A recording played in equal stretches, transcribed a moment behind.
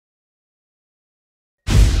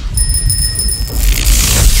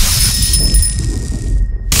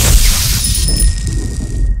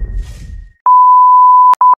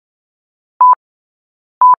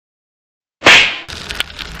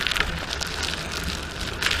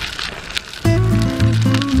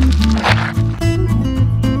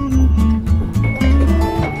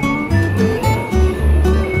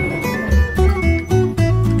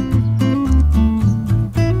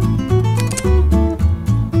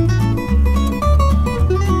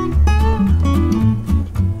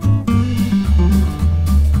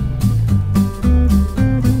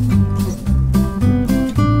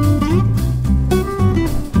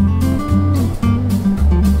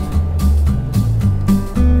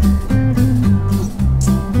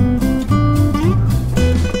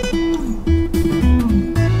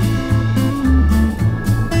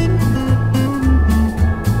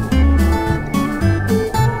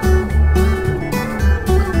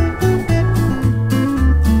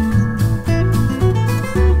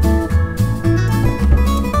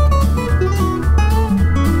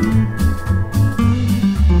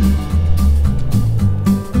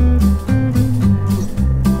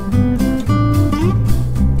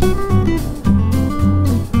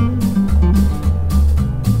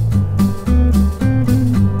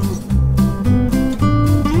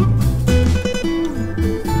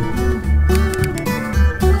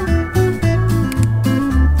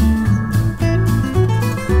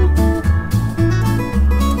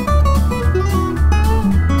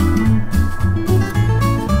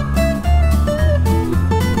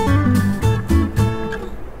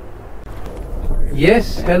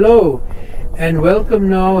Yes, hello, and welcome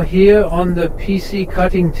now here on the PC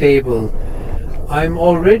cutting table. I'm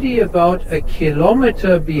already about a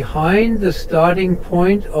kilometer behind the starting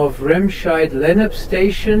point of RS-Lennep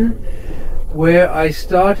station, where I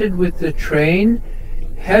started with the train.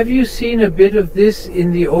 Have you seen a bit of this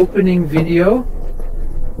in the opening video?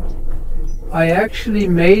 I actually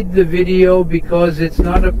made the video because it's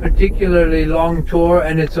not a particularly long tour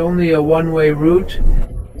and it's only a one-way route.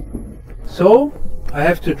 So I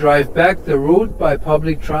have to drive back the route by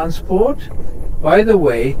public transport. By the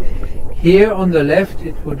way, here on the left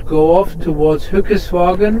it would go off towards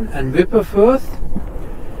Hückeswagen and Wipperfürth,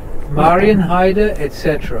 Marienheide,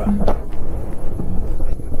 etc.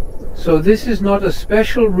 So this is not a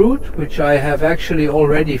special route, which I have actually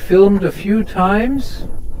already filmed a few times.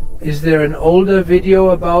 Is there an older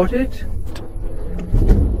video about it?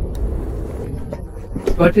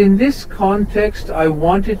 But in this context, I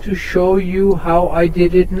wanted to show you how I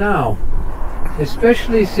did it now,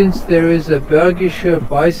 especially since there is a Bergische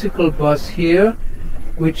bicycle bus here,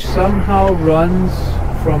 which somehow runs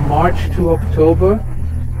from March to October,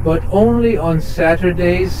 but only on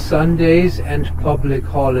Saturdays, Sundays and public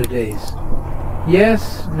holidays.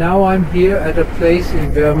 Yes, now I'm here at a place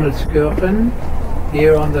in Wermelskirchen.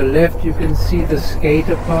 Here on the left you can see the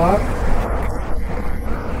skater park.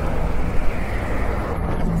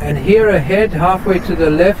 And here ahead, halfway to the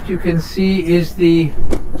left, you can see is the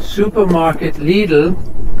supermarket Lidl.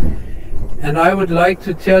 And I would like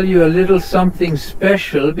to tell you a little something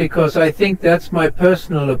special, because I think that's my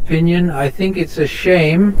personal opinion. I think it's a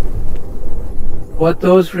shame what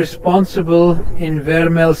those responsible in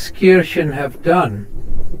Wermelskirchen have done.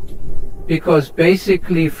 Because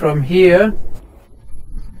basically from here,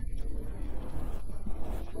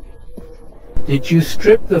 did you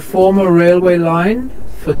strip the former railway line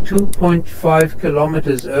for 2.5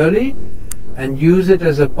 kilometers early and use it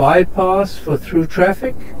as a bypass for through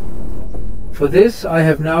traffic? For this I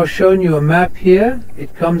have now shown you a map here.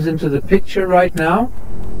 It comes into the picture right now.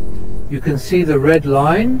 You can see the red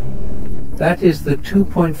line. That is the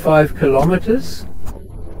 2.5 kilometers,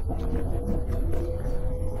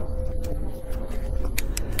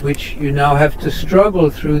 which you now have to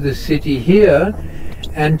struggle through the city here.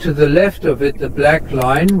 And to the left of it, the black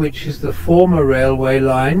line, which is the former railway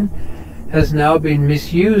line, has now been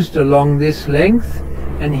misused along this length.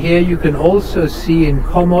 And here you can also see in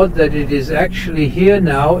Komoot that it is actually here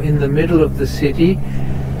now in the middle of the city,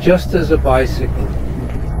 just as a bicycle.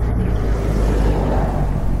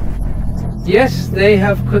 Yes, they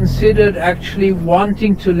have considered actually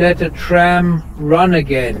wanting to let a tram run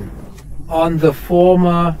again on the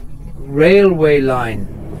former railway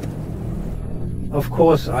line. Of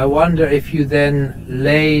course, I wonder if you then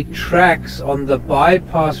lay tracks on the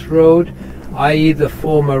bypass road, i.e. the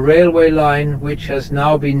former railway line, which has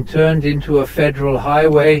now been turned into a federal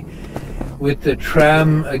highway, with the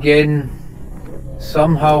tram again.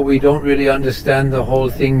 Somehow we don't really understand the whole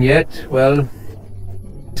thing yet. Well,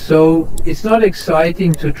 so it's not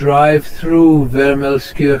exciting to drive through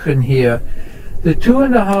Wermelskirchen here. The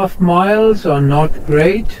 2.5 miles are not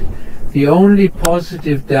great. The only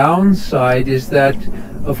positive downside is that,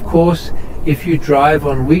 of course, if you drive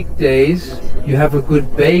on weekdays, you have a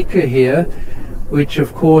good baker here, which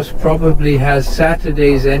of course probably has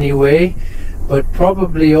Saturdays anyway, but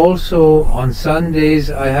probably also on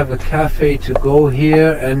Sundays I have a cafe to go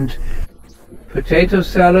here, and potato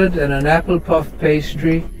salad and an apple puff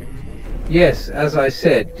pastry. Yes, as I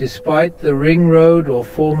said, despite the ring road or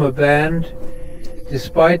former band,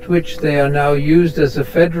 despite which they are now used as a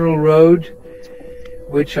federal road,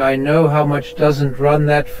 which I know how much doesn't run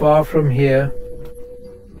that far from here,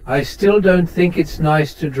 I still don't think it's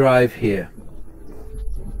nice to drive here.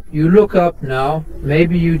 You look up now,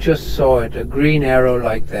 maybe you just saw it, a green arrow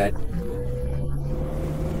like that.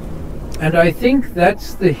 And I think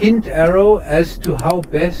that's the hint arrow as to how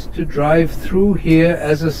best to drive through here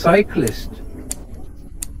as a cyclist.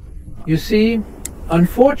 You see,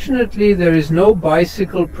 unfortunately, there is no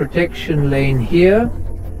bicycle protection lane here,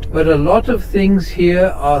 but a lot of things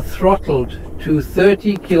here are throttled to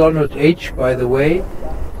 30 km/h, by the way,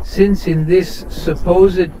 since in this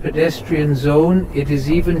supposed pedestrian zone it is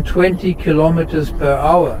even 20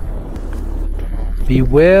 km/h.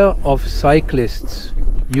 Beware of cyclists.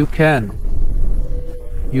 You can.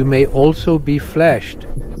 You may also be flashed.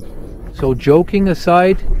 So joking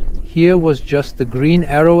aside, here was just the green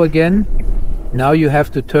arrow again. Now you have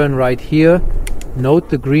to turn right here. Note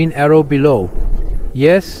the green arrow below.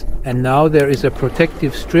 Yes, and now there is a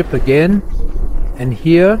protective strip again. And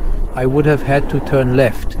here I would have had to turn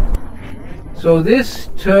left. So this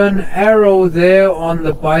turn arrow there on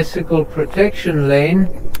the bicycle protection lane,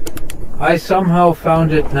 I somehow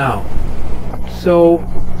found it now. So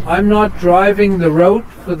I'm not driving the road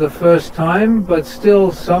for the first time, but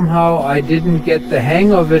still somehow I didn't get the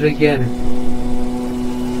hang of it again.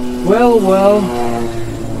 Well,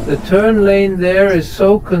 the turn lane there is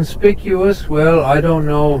so conspicuous. Well, I don't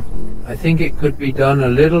know. I think it could be done a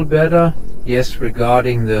little better. Yes,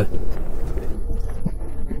 regarding the...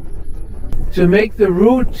 To make the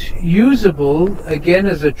route usable, again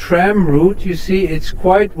as a tram route, you see it's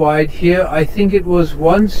quite wide here. I think it was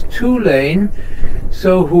once 2-lane,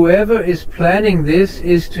 so whoever is planning this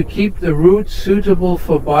is to keep the route suitable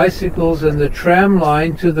for bicycles and the tram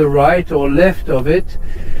line to the right or left of it.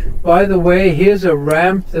 By the way, here's a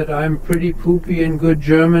ramp that I'm pretty poopy in good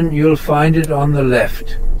German. You'll find it on the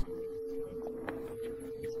left.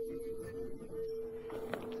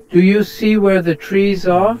 Do you see where the trees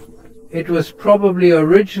are? It was probably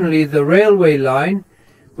originally the railway line,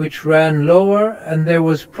 which ran lower, and there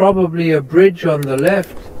was probably a bridge on the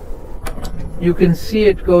left. You can see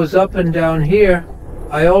it goes up and down here.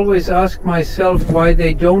 I always ask myself why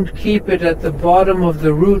they don't keep it at the bottom of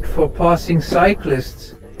the route for passing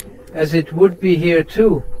cyclists, as it would be here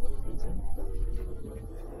too.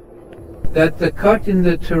 That the cut in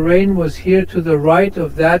the terrain was here to the right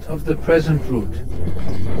of that of the present route.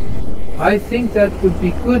 I think that would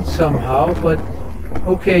be good somehow, but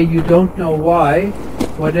okay, you don't know why.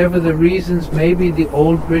 Whatever the reasons, maybe the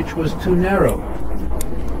old bridge was too narrow.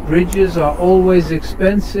 Bridges are always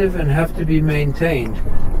expensive and have to be maintained.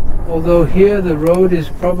 Although here the road is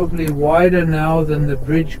probably wider now than the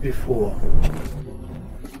bridge before.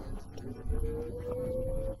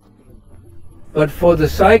 But for the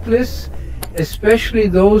cyclists, especially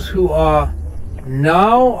those who are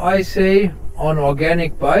now, I say, on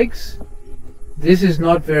organic bikes, this is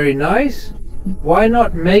not very nice. Why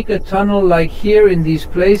not make a tunnel like here in these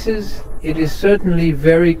places? It is certainly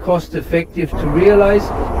very cost effective to realize.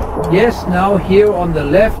 Yes, now here on the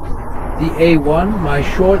left, the A1, my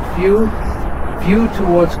short view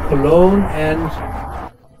towards Cologne,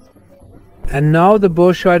 and now the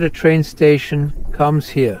Burscheider train station comes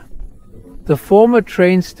here. The former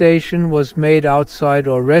train station was made outside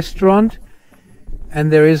our restaurant,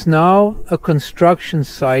 and there is now a construction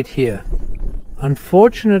site here.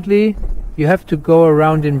 Unfortunately, you have to go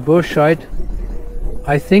around in Burscheid.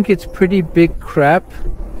 I think it's pretty big crap,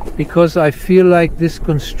 because I feel like this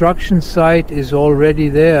construction site is already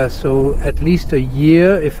there. So at least a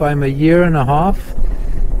year, if I'm a year and a half,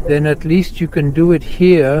 then at least you can do it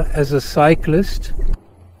here as a cyclist.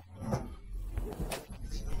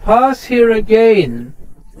 Pass here again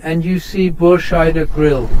and you see Burscheider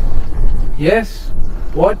Grill. Yes,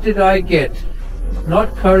 what did I get? Not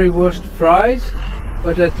currywurst fries,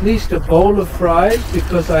 but at least a bowl of fries,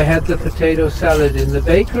 because I had the potato salad in the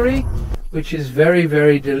bakery, which is very,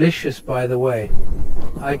 very delicious, by the way.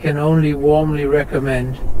 I can only warmly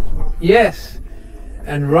recommend. Yes,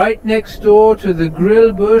 and right next door to the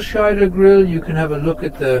grill, Burscheider Grill, you can have a look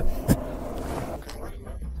at the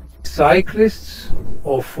cyclists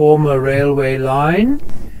or former railway line.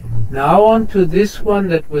 Now on to this one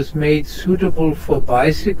that was made suitable for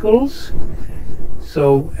bicycles.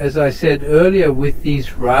 So, as I said earlier, with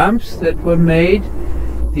these ramps that were made,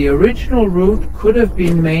 the original route could have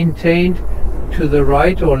been maintained to the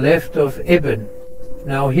right or left of Ebben.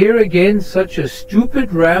 Now here again, such a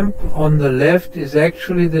stupid ramp on the left is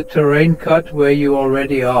actually the terrain cut where you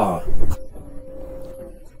already are.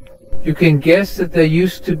 You can guess that there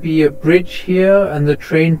used to be a bridge here and the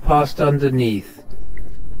train passed underneath.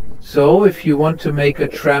 So if you want to make a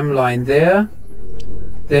tram line there,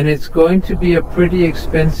 then it's going to be a pretty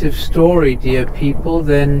expensive story, dear people.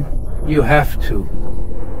 Then you have to.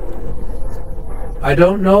 I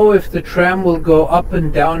don't know if the tram will go up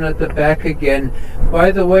and down at the back again.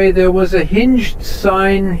 By the way, there was a hinged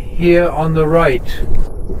sign here on the right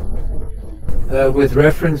with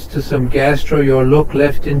reference to some gastro. Your look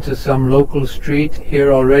left into some local street.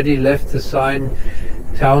 Here already left the sign,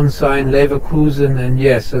 town sign, Leverkusen. And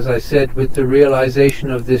yes, as I said, with the realization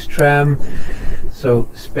of this tram, so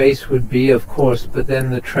space would be, of course, but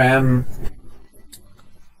then the tram.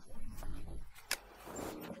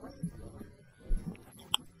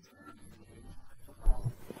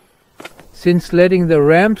 Since letting the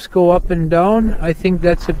ramps go up and down, I think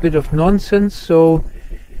that's a bit of nonsense. So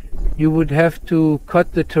you would have to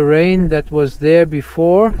cut the terrain that was there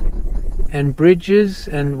before and bridges,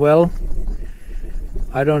 and well,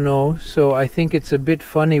 I don't know. So I think it's a bit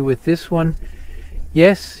funny with this one.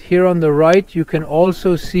 Yes, here on the right you can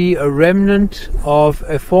also see a remnant of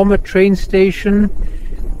a former train station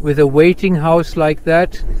with a waiting house like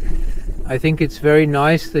that. I think it's very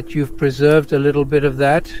nice that you've preserved a little bit of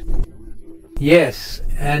that. Yes,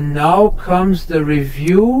 and now comes the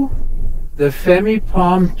review, the Fimi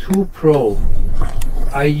Palm 2 Pro.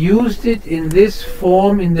 I used it in this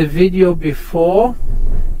form in the video before,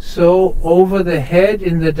 so over the head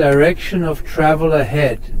in the direction of travel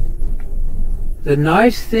ahead. The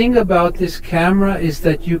nice thing about this camera is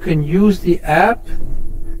that you can use the app.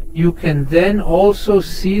 You can then also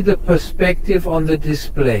see the perspective on the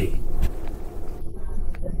display.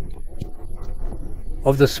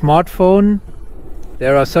 Of the smartphone,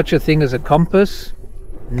 there are such a thing as a compass.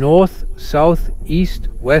 North, south, east,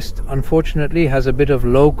 west unfortunately has a bit of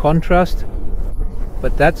low contrast,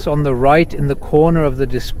 but that's on the right in the corner of the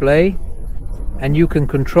display, and you can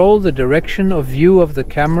control the direction of view of the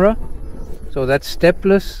camera, so that's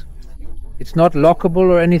stepless. It's not lockable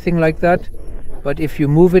or anything like that, but if you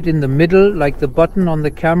move it in the middle like the button on the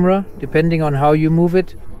camera, depending on how you move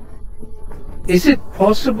it. Is it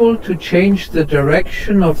possible to change the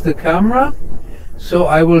direction of the camera? So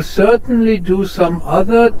I will certainly do some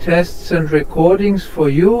other tests and recordings for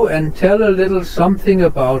you and tell a little something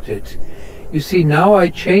about it. You see, now I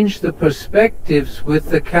changed the perspectives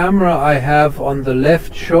with the camera I have on the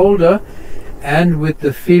left shoulder and with the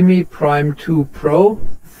Fimi Palm 2 Pro.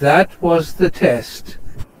 That was the test.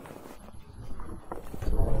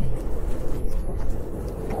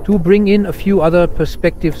 To bring in a few other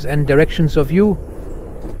perspectives and directions of view.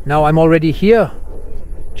 Now I'm already here,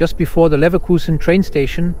 just before the Leverkusen train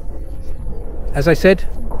station. As I said,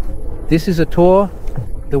 this is a tour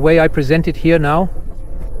the way I present it here now.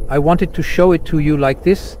 I wanted to show it to you like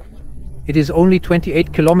this. It is only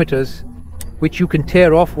 28 kilometers, which you can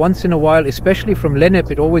tear off once in a while, especially from Lennep.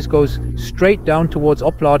 It always goes straight down towards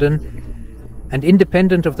Opladen, and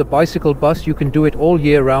independent of the bicycle bus, you can do it all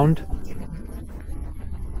year round.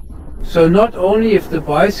 So not only if the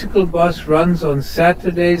bicycle bus runs on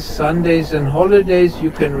Saturdays, Sundays and holidays,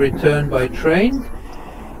 you can return by train.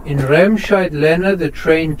 In RS-Lennep the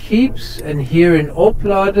train keeps, and here in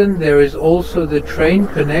Opladen there is also the train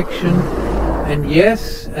connection. And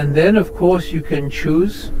yes, and then of course you can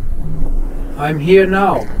choose. I'm here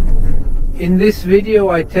now. In this video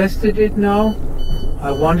I tested it now.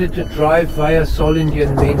 I wanted to drive via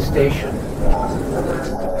Solingen main station.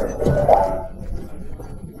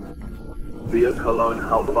 Via Cologne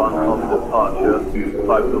Hauptbahnhof departure,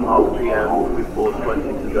 5:30 p.m. before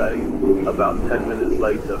 20 today. About 10 minutes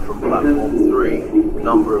later from platform 3,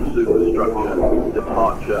 number of superstructure,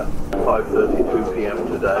 departure, 5:32 p.m.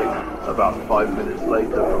 today. About 5 minutes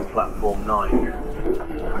later from platform 9.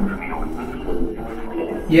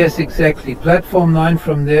 Yes, exactly. Platform 9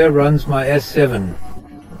 from there runs my S7.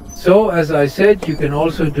 So, as I said, you can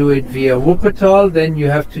also do it via Wuppertal. Then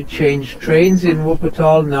you have to change trains in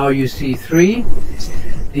Wuppertal. Now you see 3.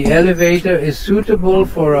 The elevator is suitable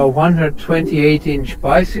for a 128-inch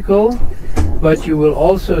bicycle, but you will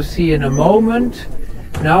also see in a moment.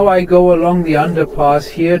 Now I go along the underpass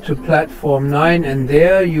here to platform 9, and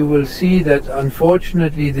there you will see that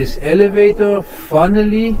unfortunately this elevator,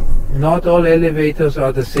 funnily, not all elevators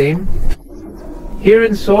are the same. Here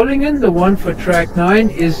in Solingen, the one for track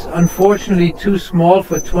 9 is unfortunately too small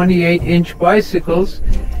for 28-inch bicycles,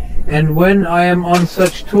 and when I am on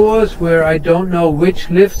such tours where I don't know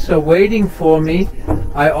which lifts are waiting for me,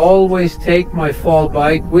 I always take my fall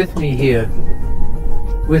bike with me here.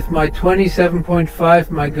 With my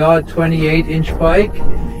 27.5, my God, 28-inch bike,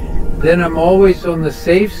 then I'm always on the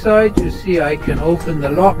safe side. You see, I can open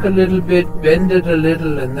the lock a little bit, bend it a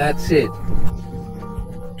little, and that's it.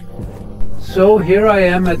 So here I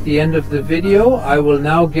am at the end of the video. I will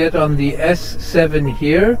now get on the S7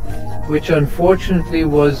 here, which unfortunately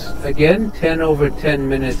was again 10 over 10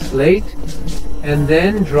 minutes late, and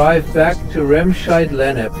then drive back to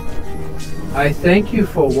RS-Lennep. I thank you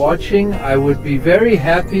for watching. I would be very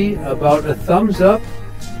happy about a thumbs up,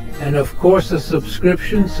 and of course a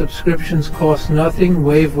subscription. Subscriptions cost nothing.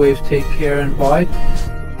 Wave, take care, and bye.